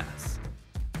tangling mess.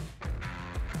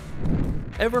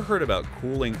 Ever heard about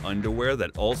cooling underwear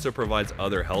that also provides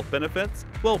other health benefits?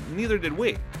 Well, neither did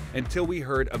we, until we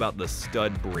heard about the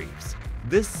Stud Briefs.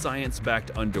 This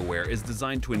science-backed underwear is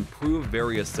designed to improve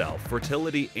varicocele,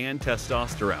 fertility, and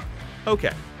testosterone.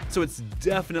 Okay, so it's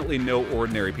definitely no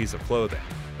ordinary piece of clothing.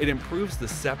 It improves the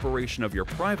separation of your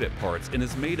private parts and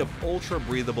is made of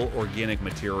ultra-breathable organic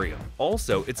material.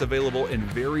 Also, it's available in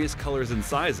various colors and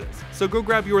sizes, so go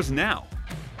grab yours now!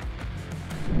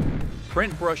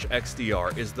 PrintBrush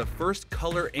XDR is the first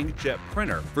color inkjet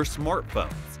printer for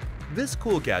smartphones. This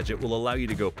cool gadget will allow you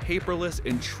to go paperless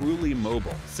and truly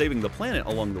mobile, saving the planet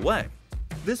along the way.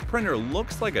 This printer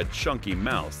looks like a chunky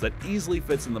mouse that easily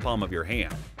fits in the palm of your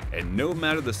hand. And no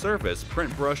matter the surface,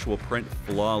 PrintBrush will print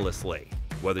flawlessly.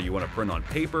 Whether you want to print on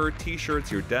paper, t-shirts,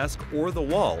 your desk, or the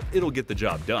wall, it'll get the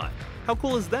job done. How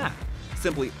cool is that?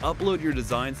 Simply upload your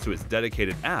designs to its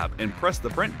dedicated app and press the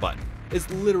print button. It's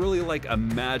literally like a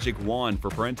magic wand for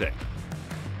printing.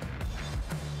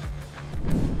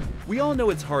 We all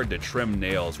know it's hard to trim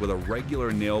nails with a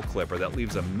regular nail clipper that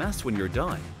leaves a mess when you're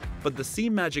done. But the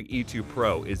C-Magic E2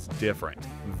 Pro is different,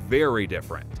 very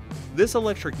different. This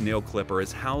electric nail clipper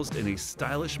is housed in a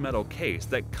stylish metal case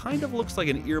that kind of looks like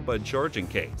an earbud charging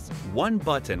case. One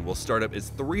button will start up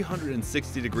its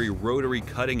 360-degree rotary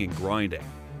cutting and grinding.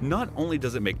 Not only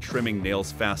does it make trimming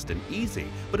nails fast and easy,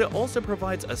 but it also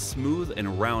provides a smooth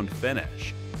and round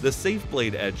finish. The Safe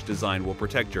Blade Edge design will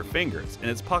protect your fingers,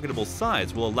 and its pocketable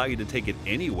size will allow you to take it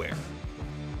anywhere.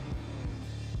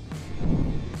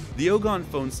 The Ogon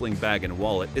Phone Sling Bag and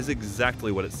Wallet is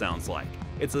exactly what it sounds like.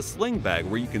 It's a sling bag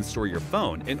where you can store your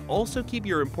phone and also keep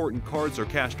your important cards or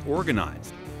cash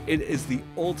organized. It is the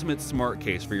ultimate smart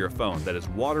case for your phone that is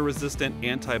water-resistant,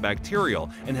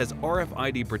 antibacterial, and has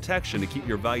RFID protection to keep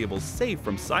your valuables safe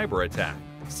from cyber attack.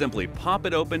 Simply pop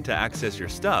it open to access your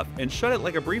stuff and shut it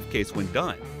like a briefcase when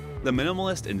done. The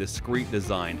minimalist and discreet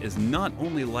design is not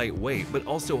only lightweight but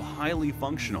also highly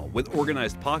functional with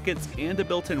organized pockets and a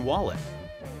built-in wallet.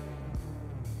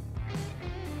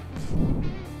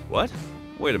 What?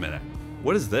 Wait a minute.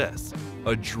 What is this?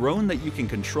 A drone that you can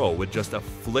control with just a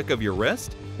flick of your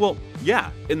wrist? Well,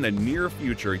 yeah, in the near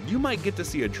future, you might get to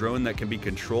see a drone that can be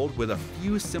controlled with a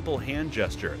few simple hand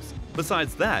gestures.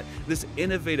 Besides that, this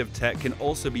innovative tech can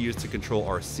also be used to control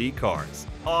RC cars.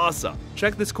 Awesome!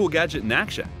 Check this cool gadget in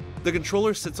action. The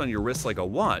controller sits on your wrist like a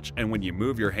watch, and when you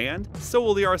move your hand, so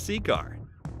will the RC car.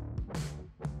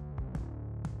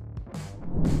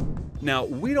 Now,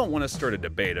 we don't want to start a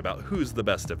debate about who's the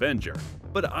best Avenger,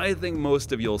 but I think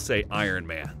most of you'll say Iron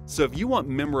Man. So if you want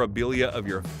memorabilia of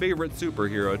your favorite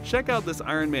superhero, check out this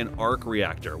Iron Man arc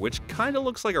reactor, which kinda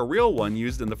looks like a real one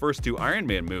used in the first 2 Iron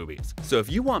Man movies. So if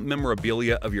you want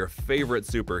memorabilia of your favorite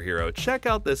superhero, check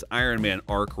out this Iron Man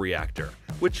arc reactor,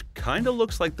 which kinda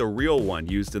looks like the real one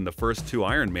used in the first 2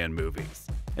 Iron Man movies.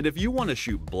 And if you want to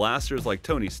shoot blasters like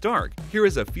Tony Stark, here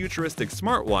is a futuristic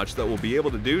smartwatch that will be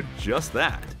able to do just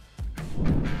that.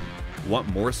 Want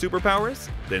more superpowers?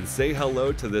 Then say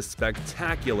hello to this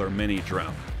spectacular mini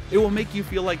drone. It will make you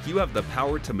feel like you have the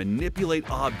power to manipulate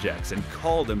objects and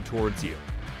call them towards you.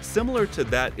 Similar to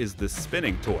that is the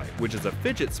spinning toy, which is a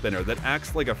fidget spinner that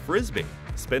acts like a frisbee.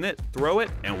 Spin it, throw it,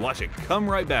 and watch it come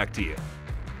right back to you.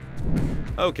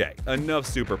 Okay, enough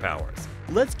superpowers.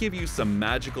 Let's give you some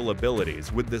magical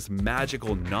abilities with this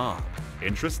magical knob.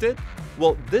 Interested?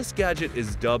 Well, this gadget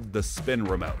is dubbed the Spin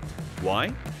Remote.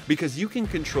 Why? Because you can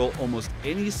control almost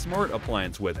any smart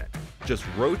appliance with it. Just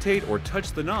rotate or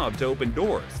touch the knob to open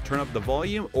doors, turn up the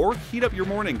volume, or heat up your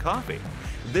morning coffee.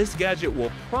 This gadget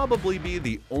will probably be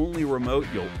the only remote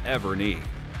you'll ever need.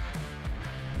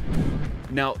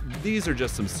 Now, these are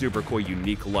just some super cool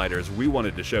unique lighters we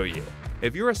wanted to show you.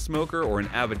 If you're a smoker or an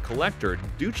avid collector,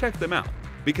 do check them out,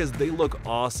 because they look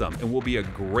awesome and will be a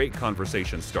great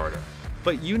conversation starter.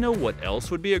 But you know what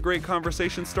else would be a great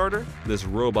conversation starter? This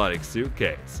robotic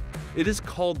suitcase. It is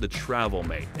called the Travel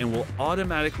Mate and will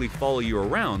automatically follow you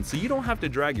around so you don't have to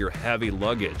drag your heavy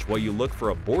luggage while you look for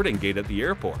a boarding gate at the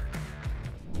airport.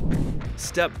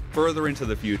 Step further into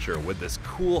the future with this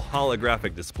cool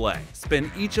holographic display.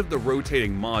 Spin each of the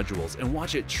rotating modules and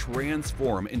watch it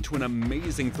transform into an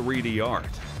amazing 3D art.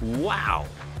 Wow!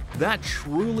 That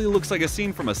truly looks like a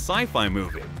scene from a sci-fi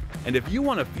movie. And if you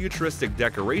want a futuristic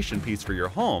decoration piece for your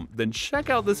home, then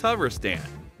check out this hover stand.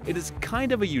 It is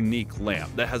kind of a unique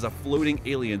lamp that has a floating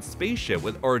alien spaceship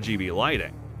with RGB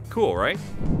lighting. Cool, right?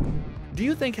 Do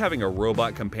you think having a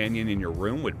robot companion in your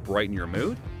room would brighten your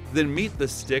mood? Then meet the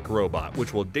Stick Robot,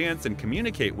 which will dance and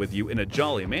communicate with you in a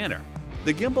jolly manner.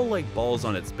 The gimbal-like balls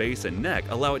on its base and neck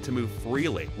allow it to move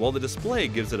freely, while the display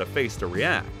gives it a face to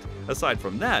react. Aside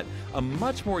from that, a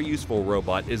much more useful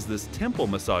robot is this temple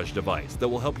massage device that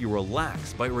will help you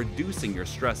relax by reducing your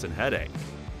stress and headache.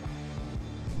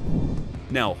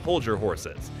 Now hold your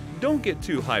horses. Don't get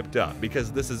too hyped up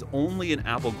because this is only an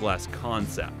Apple Glass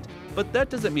concept, but that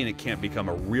doesn't mean it can't become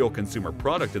a real consumer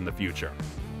product in the future.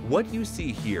 What you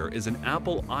see here is an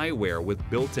Apple eyewear with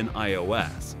built-in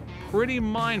iOS. Pretty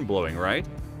mind-blowing, right?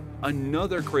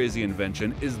 Another crazy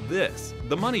invention is this,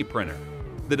 the money printer.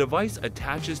 The device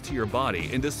attaches to your body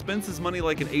and dispenses money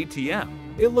like an ATM.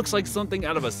 It looks like something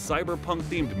out of a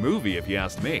cyberpunk-themed movie if you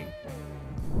ask me.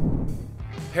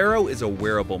 Haro is a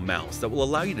wearable mouse that will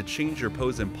allow you to change your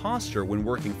pose and posture when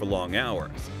working for long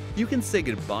hours. You can say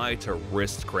goodbye to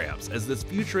wrist cramps as this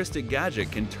futuristic gadget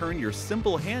can turn your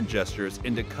simple hand gestures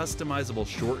into customizable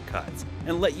shortcuts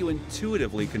and let you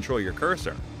intuitively control your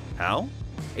cursor. How?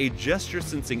 A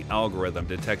gesture-sensing algorithm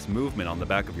detects movement on the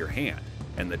back of your hand,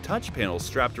 and the touch panel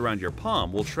strapped around your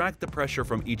palm will track the pressure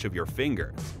from each of your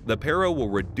fingers. The Haro will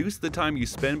reduce the time you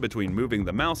spend between moving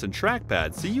the mouse and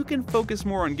trackpad so you can focus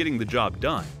more on getting the job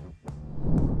done.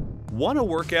 Want to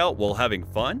work out while having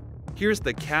fun? Here's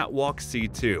the Catwalk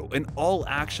C2, an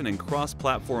all-action and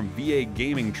cross-platform VA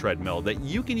gaming treadmill that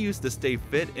you can use to stay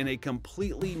fit in a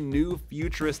completely new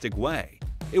futuristic way.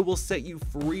 It will set you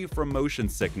free from motion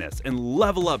sickness and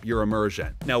level up your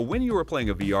immersion. Now, when you are playing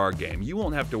a VR game, you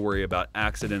won't have to worry about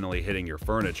accidentally hitting your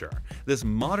furniture. This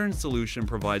modern solution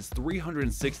provides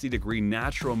 360-degree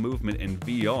natural movement in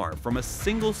VR from a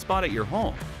single spot at your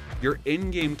home. Your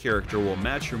in-game character will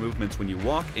match your movements when you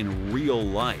walk in real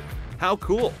life. How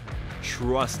cool!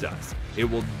 Trust us, it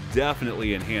will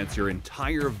definitely enhance your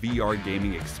entire VR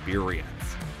gaming experience.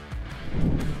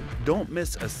 Don't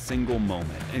miss a single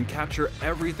moment and capture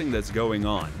everything that's going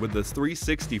on with the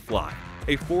 360 Fly,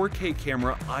 a 4K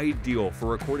camera ideal for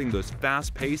recording those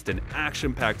fast-paced and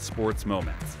action-packed sports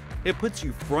moments. It puts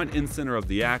you front and center of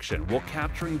the action while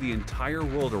capturing the entire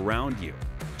world around you.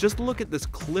 Just look at this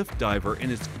cliff diver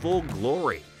in its full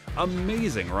glory.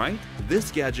 Amazing, right?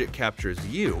 This gadget captures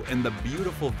you and the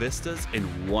beautiful vistas in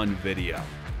one video.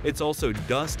 It's also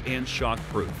dust and shock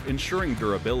proof, ensuring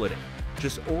durability.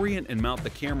 Just orient and mount the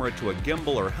camera to a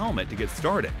gimbal or helmet to get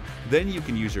started. Then you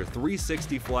can use your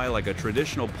 360 Fly like a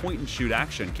traditional point-and-shoot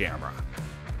action camera.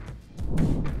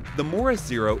 The Morris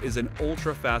Zero is an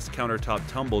ultra-fast countertop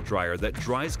tumble dryer that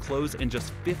dries clothes in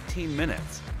just 15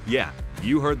 minutes. Yeah,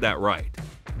 you heard that right.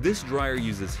 This dryer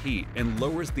uses heat and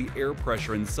lowers the air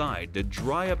pressure inside to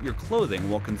dry up your clothing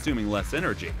while consuming less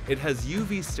energy. It has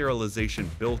UV sterilization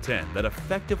built in that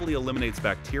effectively eliminates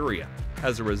bacteria.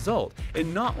 As a result, it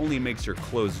not only makes your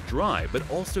clothes dry, but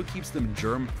also keeps them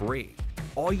germ-free.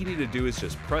 All you need to do is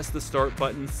just press the start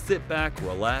button, sit back,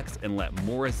 relax, and let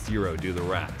Morris Zero do the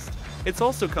rest. It's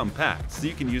also compact, so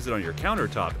you can use it on your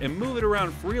countertop and move it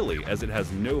around freely as it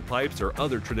has no pipes or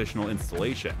other traditional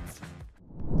installations.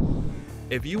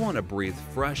 If you want to breathe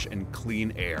fresh and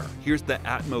clean air, here's the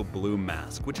Atmo Bloom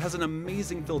Mask, which has an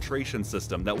amazing filtration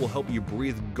system that will help you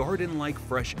breathe garden-like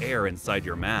fresh air inside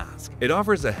your mask. It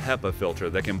offers a HEPA filter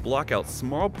that can block out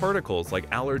small particles like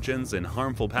allergens and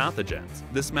harmful pathogens.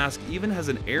 This mask even has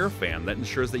an air fan that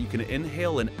ensures that you can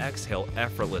inhale and exhale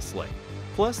effortlessly.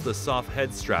 Plus, the soft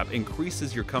head strap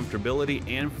increases your comfortability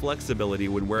and flexibility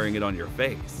when wearing it on your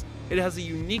face. It has a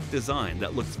unique design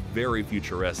that looks very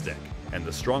futuristic, and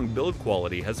the strong build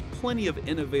quality has plenty of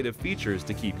innovative features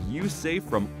to keep you safe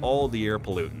from all the air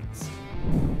pollutants.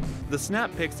 The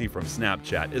Snap Pixie from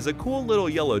Snapchat is a cool little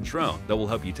yellow drone that will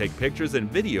help you take pictures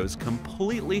and videos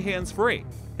completely hands-free.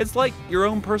 It's like your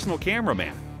own personal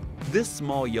cameraman. This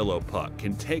small yellow puck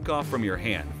can take off from your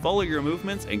hand, follow your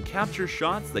movements, and capture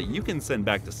shots that you can send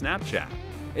back to Snapchat.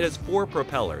 It has 4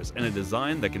 propellers and a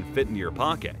design that can fit into your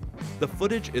pocket. The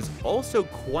footage is also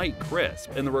quite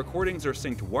crisp, and the recordings are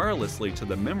synced wirelessly to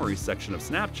the memory section of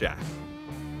Snapchat.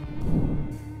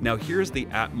 Now here's the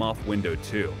Atmos Window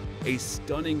 2, a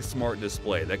stunning smart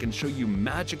display that can show you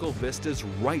magical vistas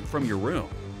right from your room.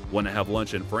 Want to have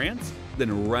lunch in France?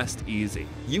 Then rest easy.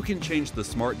 You can change the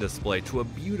smart display to a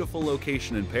beautiful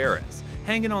location in Paris,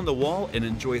 hang it on the wall, and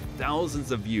enjoy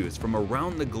thousands of views from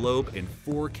around the globe in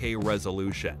 4K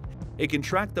resolution. It can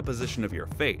track the position of your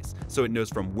face, so it knows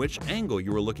from which angle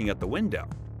you are looking at the window.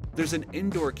 There's an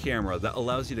indoor camera that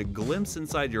allows you to glimpse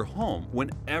inside your home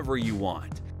whenever you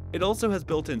want. It also has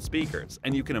built-in speakers,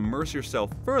 and you can immerse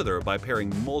yourself further by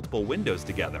pairing multiple windows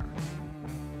together.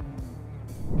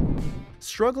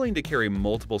 Struggling to carry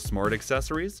multiple smart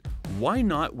accessories? Why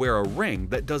not wear a ring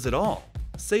that does it all?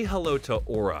 Say hello to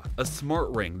Aura, a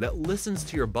smart ring that listens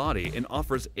to your body and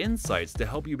offers insights to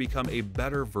help you become a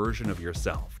better version of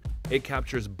yourself. It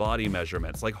captures body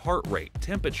measurements like heart rate,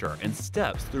 temperature, and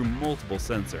steps through multiple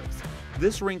sensors.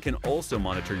 This ring can also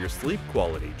monitor your sleep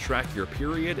quality, track your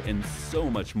period, and so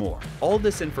much more. All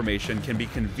this information can be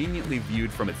conveniently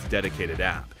viewed from its dedicated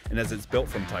app, and as it's built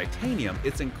from titanium,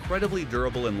 it's incredibly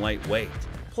durable and lightweight.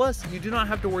 Plus, you do not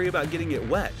have to worry about getting it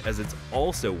wet, as it's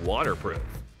also waterproof.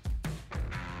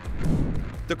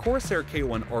 The Corsair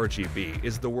K1 RGB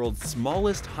is the world's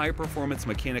smallest high-performance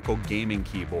mechanical gaming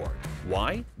keyboard.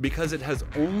 Why? Because it has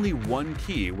only one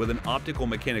key with an optical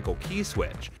mechanical key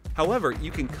switch. However,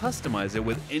 you can customize it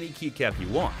with any keycap you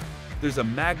want. There's a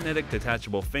magnetic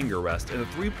detachable finger rest and a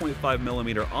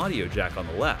 3.5mm audio jack on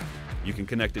the left. You can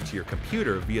connect it to your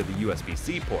computer via the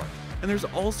USB-C port. And there's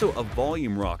also a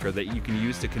volume rocker that you can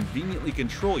use to conveniently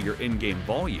control your in-game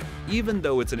volume. Even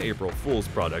though it's an April Fool's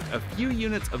product, a few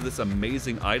units of this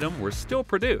amazing item were still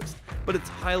produced, but it's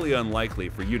highly unlikely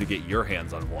for you to get your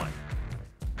hands on one.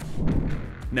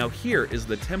 Now here is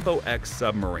the Tempo X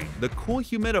Submarine, the cool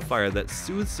humidifier that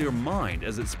soothes your mind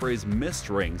as it sprays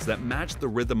mist rings that match the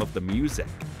rhythm of the music.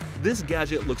 This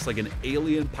gadget looks like an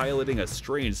alien piloting a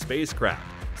strange spacecraft,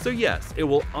 so yes, it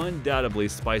will undoubtedly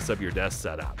spice up your desk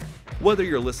setup. Whether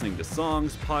you're listening to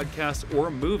songs, podcasts,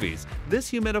 or movies, this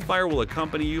humidifier will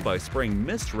accompany you by spraying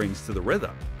mist rings to the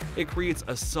rhythm. It creates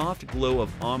a soft glow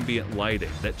of ambient lighting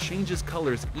that changes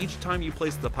colors each time you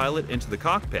place the pilot into the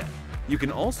cockpit. You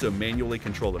can also manually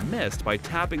control the mist by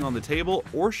tapping on the table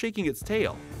or shaking its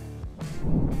tail.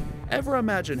 Ever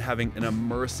imagine having an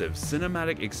immersive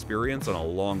cinematic experience on a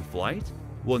long flight?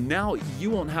 Well, now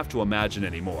you won't have to imagine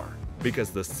anymore,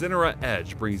 because the Cinera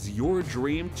Edge brings your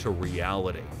dream to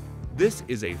reality. This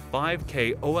is a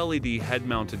 5K OLED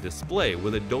head-mounted display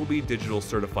with a Dolby Digital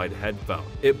certified headphone.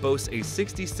 It boasts a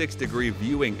 66-degree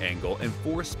viewing angle and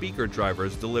 4 speaker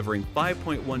drivers delivering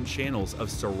 5.1 channels of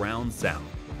surround sound.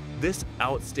 This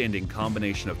outstanding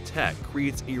combination of tech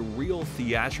creates a real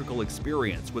theatrical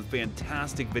experience with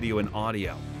fantastic video and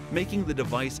audio, making the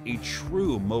device a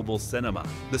true mobile cinema.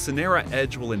 The Sonera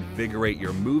Edge will invigorate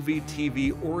your movie,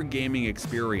 TV, or gaming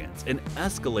experience and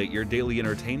escalate your daily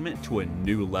entertainment to a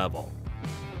new level.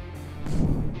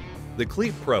 The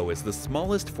Clip Pro is the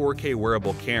smallest 4K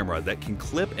wearable camera that can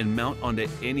clip and mount onto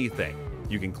anything.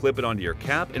 You can clip it onto your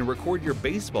cap and record your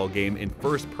baseball game in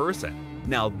first person.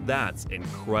 Now that's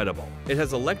incredible. It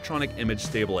has electronic image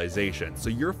stabilization, so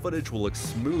your footage will look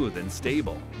smooth and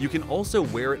stable. You can also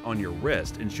wear it on your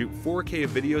wrist and shoot 4K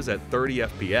videos at 30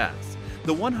 FPS.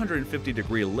 The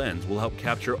 150-degree lens will help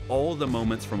capture all the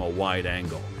moments from a wide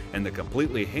angle, and the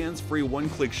completely hands-free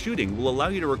one-click shooting will allow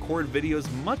you to record videos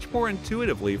much more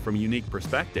intuitively from unique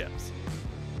perspectives.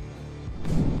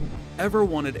 Ever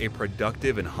wanted a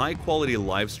productive and high-quality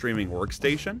live streaming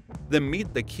workstation? Then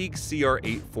meet the Keek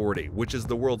CR840, which is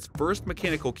the world's first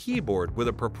mechanical keyboard with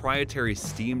a proprietary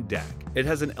Steam Deck. It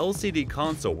has an LCD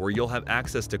console where you'll have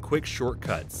access to quick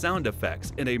shortcuts, sound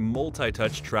effects, and a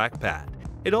multi-touch trackpad.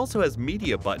 It also has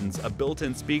media buttons, a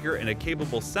built-in speaker, and a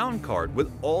capable sound card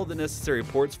with all the necessary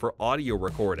ports for audio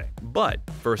recording. But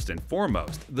first and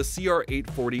foremost, the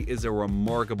CR840 is a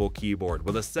remarkable keyboard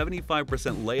with a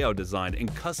 75% layout design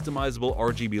and customizable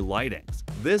RGB lightings.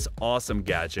 This awesome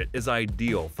gadget is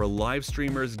ideal for live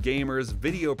streamers, gamers,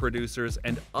 video producers,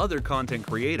 and other content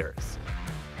creators.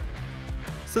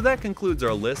 So that concludes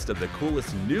our list of the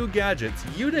coolest new gadgets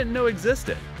you didn't know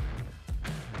existed.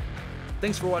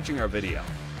 Thanks for watching our video.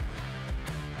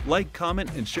 Like,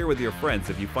 comment, and share with your friends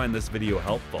if you find this video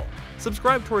helpful.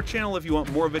 Subscribe to our channel if you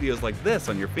want more videos like this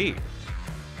on your feed.